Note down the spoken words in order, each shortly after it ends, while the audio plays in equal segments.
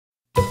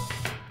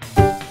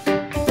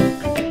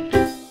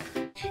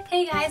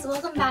guys,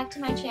 welcome back to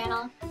my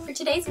channel. For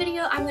today's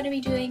video, I'm going to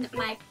be doing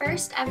my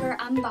first ever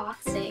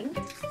unboxing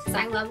because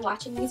I love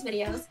watching these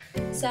videos.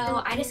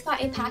 So I just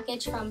got a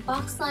package from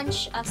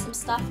BoxLunch of some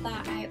stuff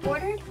that I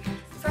ordered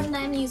from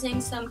them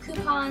using some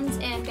coupons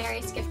and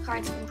various gift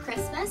cards from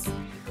Christmas.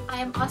 I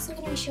am also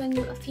going to be showing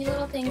you a few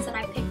little things that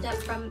I picked up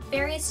from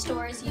various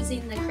stores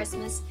using the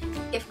Christmas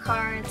gift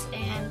cards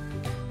and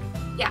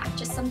yeah,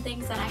 just some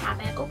things that I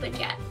haven't opened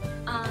yet.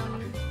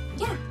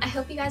 Yeah, I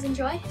hope you guys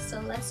enjoy,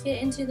 so let's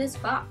get into this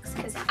box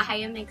because I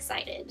am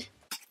excited.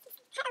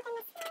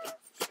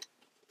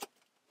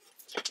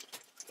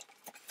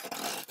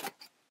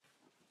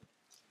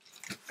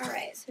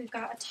 Alright, so we've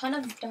got a ton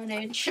of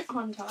dunnage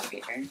on top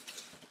here.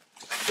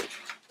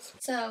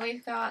 So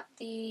we've got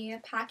the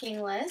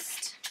packing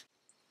list,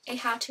 a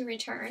how to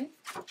return,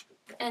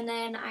 and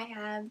then I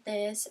have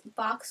this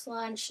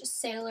BoxLunch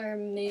Sailor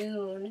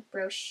Moon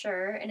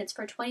brochure, and it's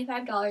for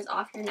 $25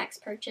 off your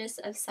next purchase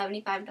of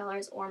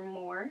 $75 or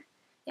more.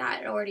 Yeah,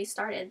 it already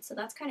started, so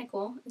that's kind of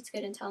cool. It's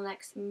good until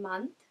next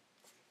month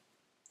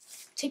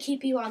to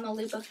keep you on the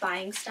loop of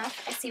buying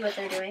stuff. I see what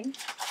they're doing.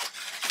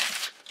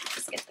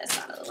 Let's get this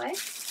out of the way.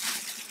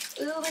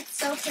 Ooh, it's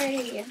so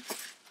pretty.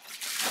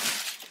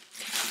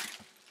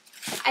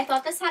 I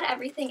thought this had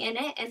everything in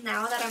it, and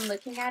now that I'm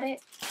looking at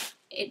it,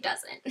 it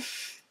doesn't.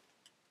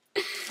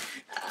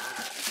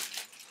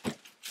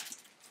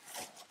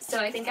 So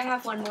I think I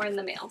have one more in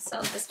the mail,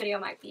 so this video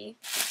might be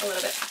a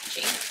little bit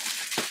patchy.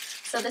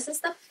 So this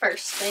is the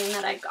first thing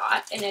that I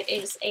got, and it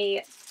is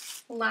a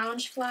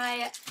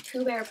Loungefly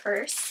Pooh Bear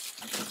purse.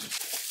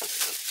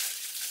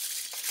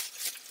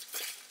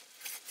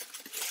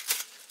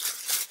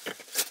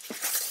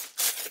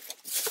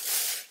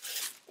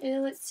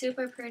 Ew, it's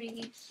super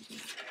pretty.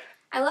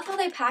 I love how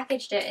they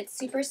packaged it. It's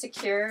super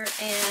secure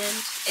and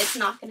it's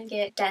not going to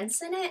get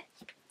dents in it.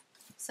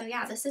 So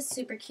yeah, this is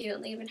super cute,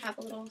 and they even have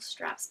a little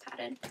straps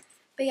padded.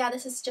 But yeah,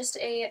 this is just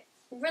a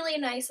really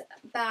nice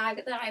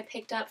bag that I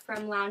picked up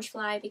from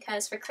Loungefly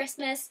because for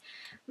Christmas,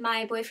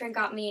 my boyfriend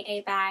got me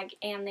a bag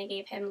and they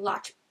gave him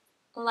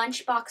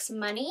lunchbox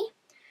money.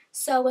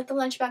 So with the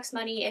lunchbox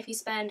money, if you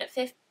spend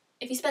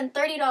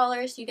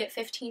 $30, you get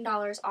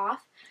 $15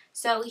 off.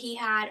 So he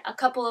had a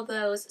couple of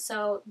those,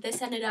 so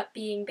this ended up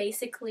being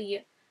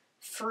basically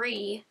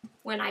free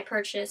when I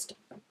purchased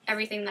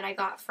everything that I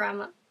got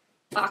from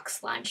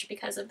BoxLunch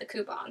because of the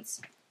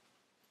coupons.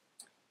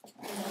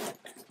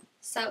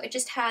 So it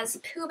just has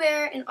Pooh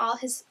Bear and all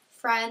his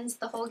friends,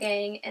 the whole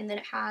gang, and then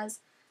it has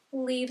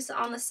leaves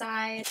on the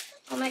side.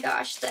 Oh my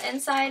gosh, the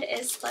inside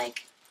is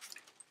like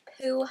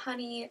Pooh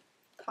honey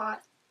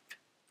pot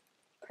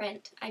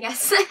print, I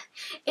guess.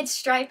 It's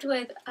striped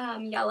with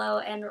yellow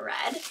and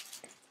red.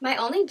 My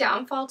only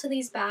downfall to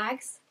these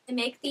bags, they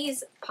make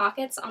these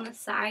pockets on the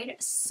side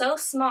so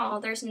small,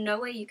 there's no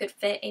way you could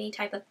fit any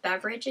type of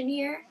beverage in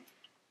here.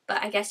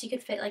 But I guess you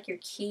could fit like your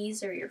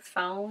keys or your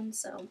phone,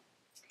 so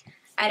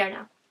I don't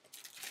know.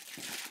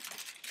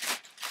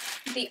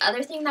 The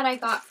other thing that I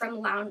got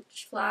from from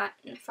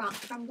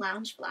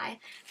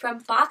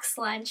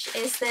BoxLunch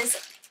is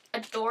this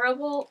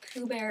adorable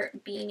Pooh Bear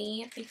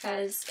beanie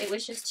because it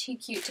was just too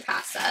cute to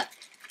pass up.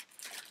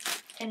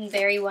 And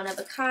very one of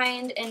a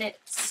kind, and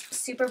it's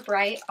super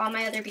bright. All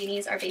my other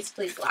beanies are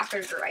basically black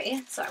or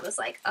gray, so I was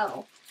like,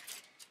 oh,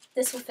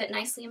 this will fit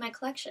nicely in my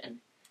collection.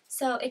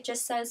 So it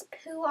just says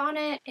Pooh on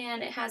it,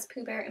 and it has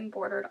Pooh Bear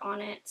embroidered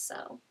on it,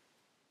 so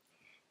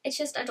it's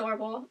just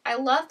adorable. I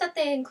love that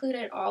they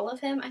included all of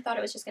him. I thought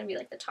it was just going to be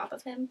like the top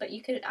of him, but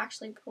you could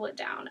actually pull it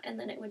down, and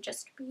then it would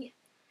just be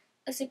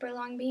a super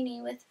long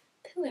beanie with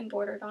Pooh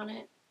embroidered on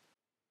it.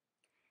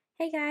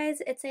 Hey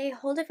guys, it's a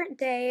whole different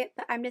day,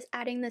 but I'm just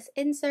adding this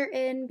insert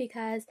in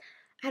because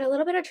I had a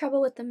little bit of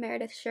trouble with the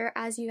Meredith shirt,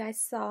 as you guys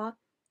saw.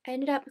 I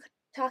ended up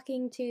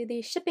talking to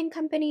the shipping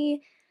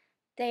company.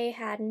 They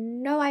had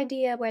no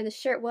idea where the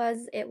shirt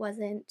was. It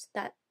wasn't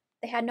that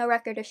they had no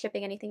record of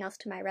shipping anything else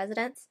to my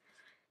residence.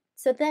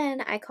 So then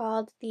I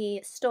called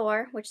the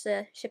store, which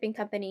the shipping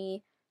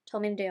company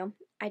told me to do.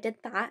 I did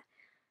that.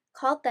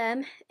 Called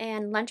them,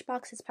 and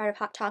Lunchbox is part of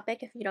Hot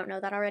Topic, if you don't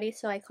know that already.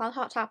 So I called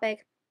Hot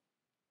Topic,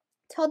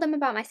 told them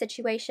about my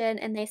situation,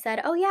 and they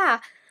said, oh yeah,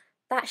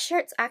 that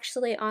shirt's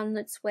actually on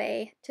its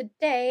way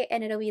today,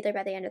 and it'll be there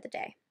by the end of the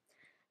day.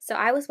 So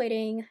I was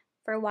waiting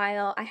for a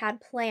while. I had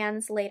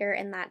plans later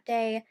in that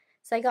day,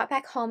 so I got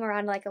back home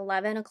around like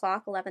 11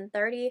 o'clock,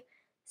 11:30.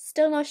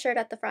 Still no shirt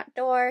at the front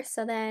door,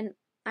 so then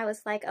I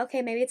was like,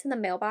 okay, maybe it's in the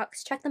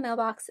mailbox. Check the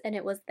mailbox, and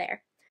it was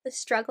there. The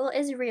struggle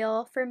is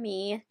real for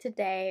me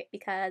today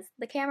because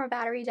the camera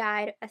battery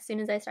died as soon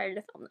as I started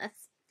to film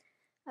this,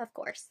 of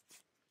course.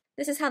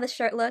 This is how the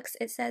shirt looks.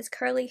 It says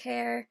curly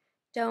hair,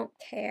 don't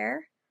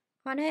care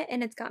on it,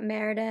 and it's got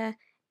Merida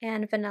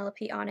and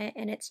Vanellope on it,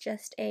 and it's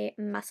just a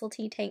muscle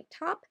tee tank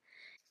top.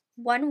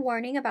 One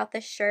warning about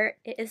this shirt,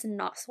 it is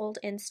not sold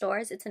in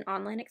stores. It's an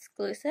online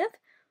exclusive,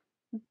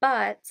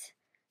 but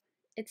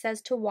it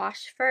says to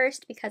wash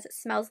first because it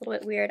smells a little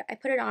bit weird. I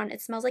put it on. It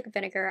smells like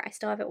vinegar. I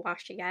still haven't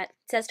washed it yet.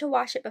 It says to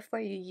wash it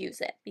before you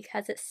use it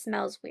because it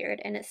smells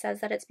weird, and it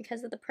says that it's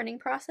because of the printing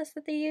process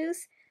that they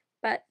use.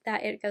 but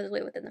that it goes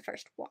away within the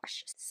first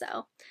wash.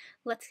 So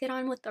let's get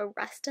on with the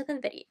rest of the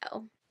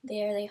video.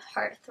 They're the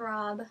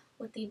Heartthrob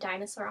with the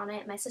dinosaur on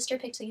it. My sister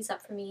picked these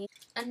up for me.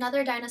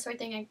 Another dinosaur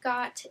thing I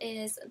got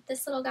is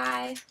this little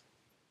guy.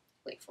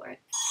 Wait for it.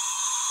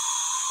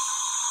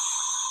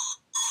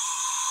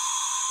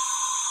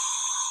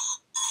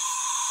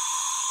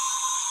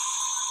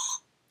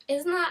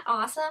 Isn't that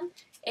awesome?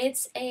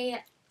 It's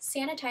a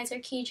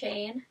sanitizer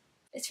keychain.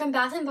 It's from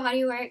Bath &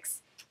 Body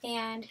Works,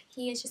 and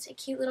he is just a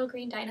cute little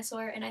green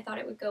dinosaur, and I thought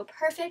it would go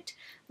perfect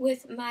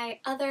with my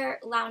other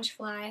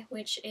Loungefly,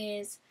 which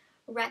is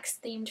Rex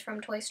themed from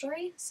Toy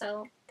Story,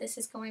 so this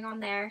is going on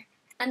there.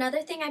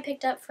 Another thing I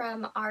picked up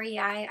from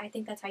REI, I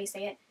think that's how you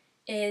say it,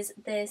 is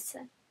this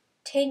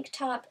tank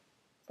top,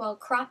 well,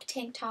 crop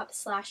tank top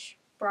slash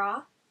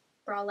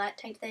bralette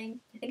type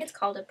thing. I think it's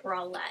called a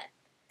bralette.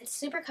 It's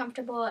super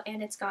comfortable,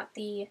 and it's got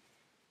the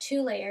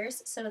 2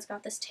 layers, so it's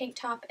got this tank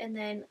top and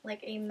then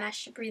like a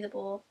mesh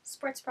breathable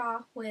sports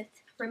bra with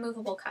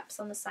removable cups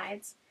on the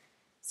sides.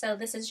 So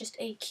this is just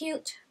a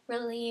cute,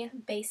 really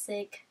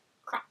basic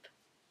crop.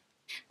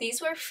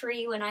 These were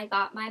free when I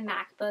got my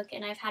MacBook,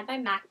 and I've had my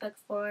MacBook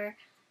for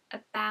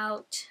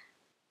about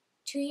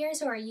 2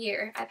 years or a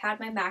year. I've had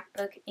my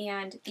MacBook,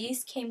 and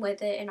these came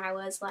with it, and I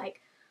was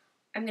like,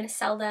 I'm gonna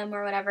sell them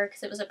or whatever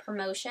because it was a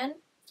promotion.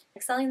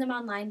 Like, selling them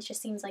online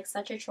just seems like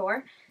such a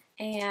chore,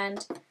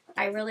 and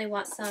I really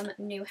want some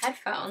new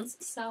headphones,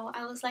 so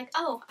I was like,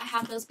 oh, I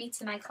have those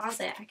Beats in my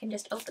closet, I can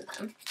just open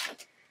them.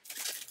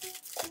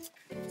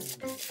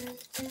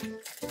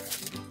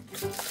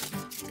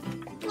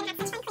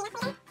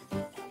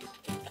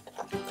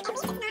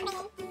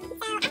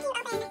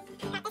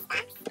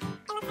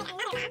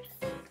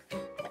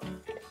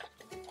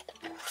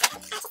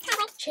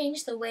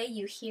 Change the way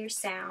you hear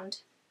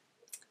sound.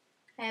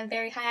 I have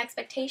very high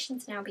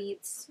expectations now,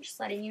 Beats, just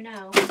letting you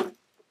know.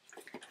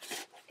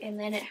 And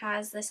then it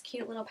has this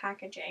cute little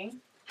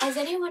packaging. Has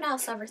anyone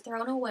else ever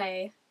thrown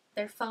away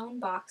their phone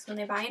box when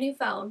they buy a new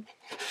phone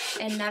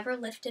and never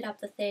lifted up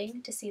the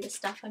thing to see the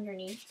stuff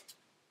underneath?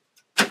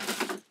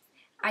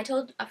 I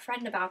told a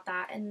friend about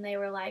that, and they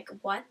were like,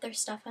 what? There's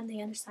stuff on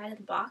the underside of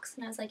the box?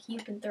 And I was like,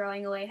 you've been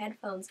throwing away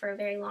headphones for a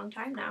very long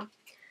time now.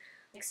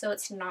 So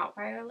it's not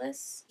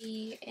wireless.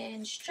 The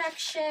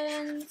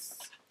instructions.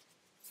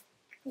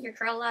 Your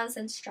girl loves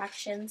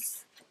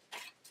instructions.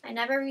 I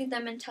never read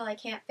them until I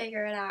can't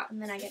figure it out,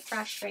 and then I get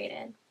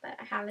frustrated. But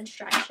I have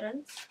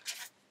instructions.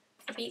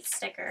 A Beats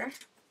sticker.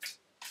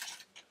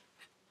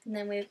 And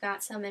then we've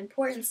got some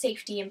important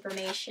safety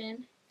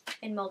information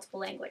in multiple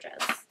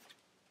languages.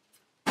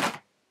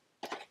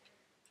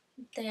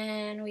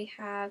 Then we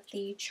have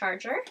the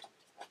charger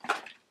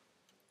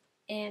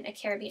and a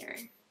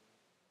carabiner.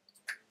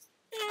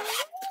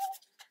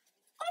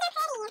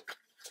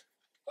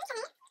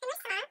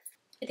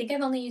 I think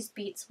I've only used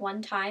Beats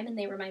one time, and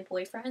they were my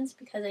boyfriend's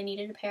because I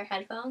needed a pair of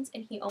headphones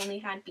and he only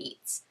had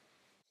Beats.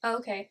 Oh,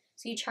 okay,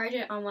 so you charge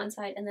it on one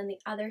side, and then the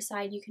other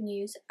side you can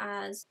use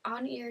as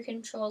on-ear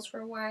controls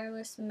for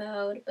wireless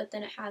mode, but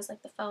then it has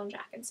like the phone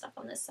jack and stuff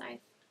on this side.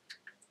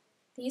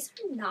 These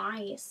are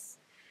nice.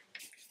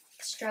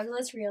 The struggle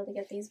is real to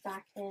get these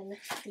back in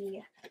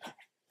the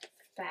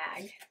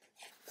bag.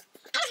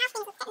 I don't have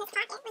things to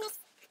fit in this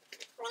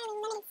pocket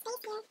when there's literally limited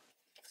space here.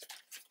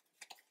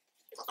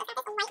 Okay, so I've got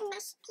this white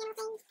mesh panel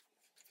thing.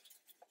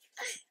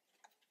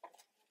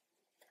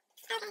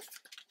 Okay.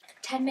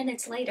 10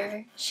 minutes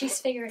later, she's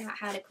figuring out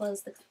how to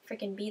close the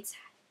freaking Beats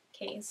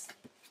case.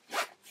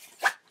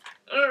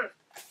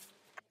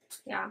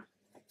 Yeah.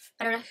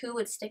 I don't know who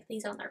would stick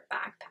these on their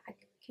backpack.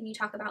 Can you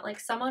talk about, like,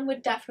 someone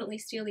would definitely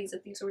steal these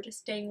if these were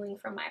just dangling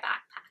from my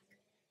backpack.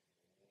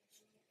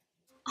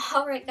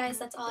 Alright guys,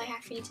 that's all I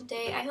have for you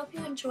today. I hope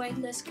you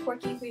enjoyed this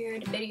quirky,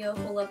 weird video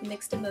full of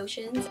mixed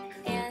emotions,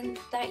 and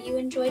that you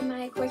enjoyed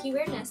my quirky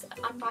weirdness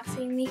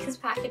unboxing these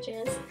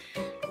packages.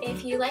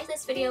 If you like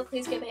this video,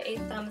 please give it a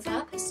thumbs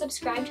up,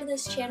 subscribe to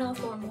this channel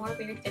for more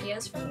weird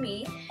videos from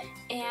me,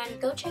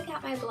 and go check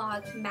out my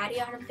blog,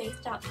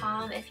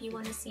 maddieautumnfaith.com, if you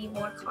want to see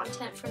more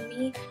content from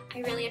me.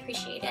 I really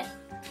appreciate it.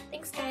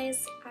 Thanks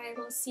guys, I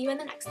will see you in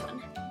the next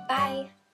one. Bye!